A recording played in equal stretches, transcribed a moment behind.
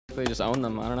They just own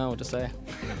them. I don't know what to say.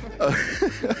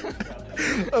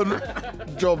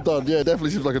 Job done. Yeah,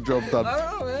 definitely seems like a job done. I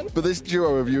don't know, man. But this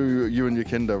duo of you and your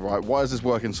Kinder, right? Why is this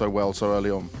working so well so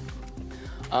early on?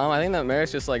 I think that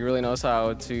Merrick's just like really knows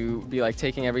how to be like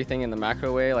taking everything in the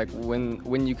macro way, like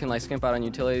when you can like skimp out on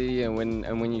utility and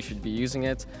when you should be using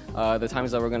it, the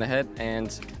times that we're gonna hit,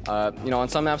 and you know, on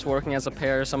some maps we're working as a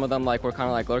pair, some of them like we're kind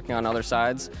of like lurking on other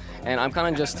sides, and I'm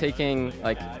kind of just taking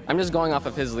like I'm just going off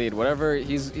of his lead. Whatever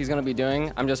he's gonna be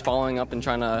doing, I'm just following up and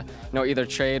trying to either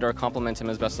trade or complement him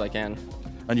as best as I can.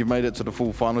 And you've made it to the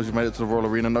full finals. You've made it to the Royal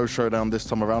Arena. No showdown this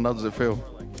time around. How does it feel?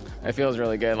 It feels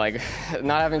really good. Like,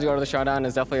 not having to go to the showdown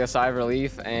is definitely a sigh of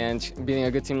relief, and beating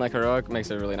a good team like Heroic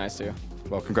makes it really nice too.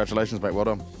 Well, congratulations, mate. Well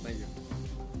done. Thank you.